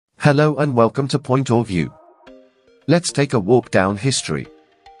Hello and welcome to Point of View. Let's take a walk down history.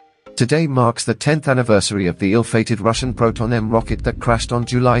 Today marks the 10th anniversary of the ill-fated Russian Proton-M rocket that crashed on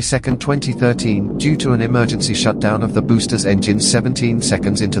July 2, 2013 due to an emergency shutdown of the booster's engines 17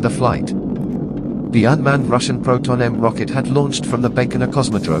 seconds into the flight. The unmanned Russian Proton-M rocket had launched from the Baikonur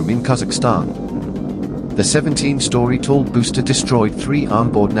Cosmodrome in Kazakhstan. The 17-story tall booster destroyed 3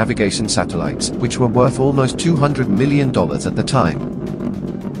 onboard navigation satellites, which were worth almost $200 million at the time.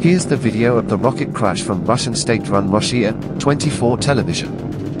 Here's the video of the rocket crash from Russian state-run Russia 24 television.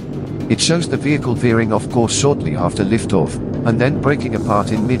 It shows the vehicle veering off course shortly after liftoff, and then breaking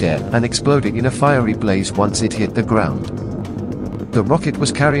apart in mid-air and exploding in a fiery blaze once it hit the ground. The rocket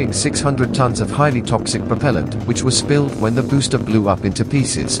was carrying 600 tons of highly toxic propellant, which was spilled when the booster blew up into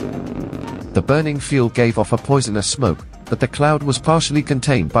pieces. The burning fuel gave off a poisonous smoke, but the cloud was partially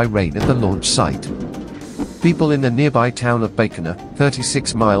contained by rain at the launch site. People in the nearby town of Baikonur,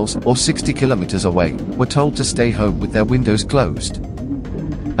 36 miles or 60 kilometers away, were told to stay home with their windows closed.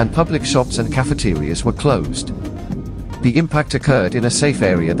 And public shops and cafeterias were closed. The impact occurred in a safe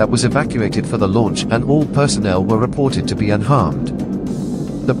area that was evacuated for the launch, and all personnel were reported to be unharmed.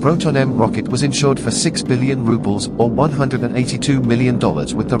 The Proton-M rocket was insured for 6 billion rubles or $182 million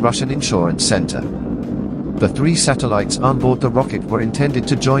with the Russian Insurance Center. The 3 satellites on board the rocket were intended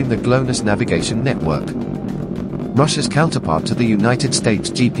to join the GLONASS navigation network, Russia's counterpart to the United States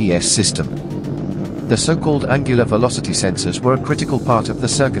GPS system. The so-called angular velocity sensors were a critical part of the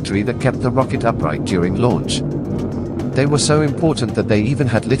circuitry that kept the rocket upright during launch. They were so important that they even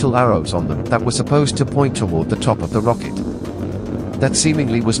had little arrows on them that were supposed to point toward the top of the rocket. That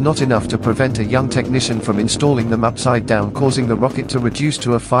seemingly was not enough to prevent a young technician from installing them upside down, causing the rocket to reduce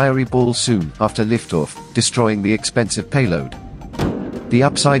to a fiery ball soon after liftoff, destroying the expensive payload. The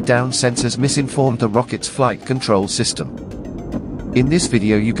upside-down sensors misinformed the rocket's flight control system. In this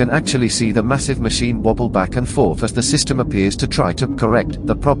video you can actually see the massive machine wobble back and forth as the system appears to try to correct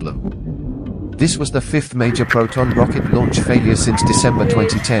the problem. This was the 5th major Proton rocket launch failure since December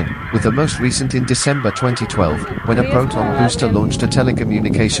 2010, with the most recent in December 2012, when a Proton booster launched a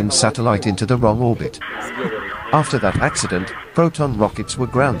telecommunications satellite into the wrong orbit. After that accident, Proton rockets were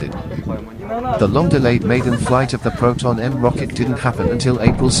grounded. The long-delayed maiden flight of the Proton-M rocket didn't happen until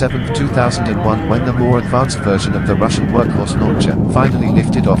April 7, 2001, when the more advanced version of the Russian workhorse launcher finally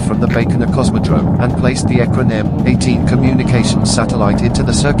lifted off from the Baikonur Cosmodrome and placed the M18 communications satellite into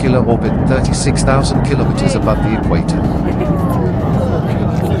the circular orbit 36,000 kilometers above the equator.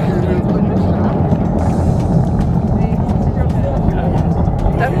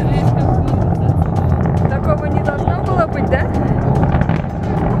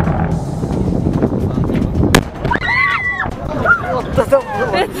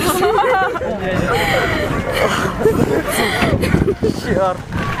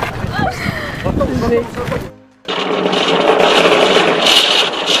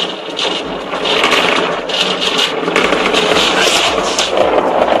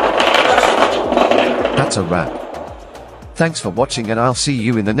 That's a wrap. Thanks for watching, and I'll see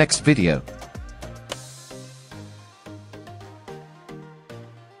you in the next video.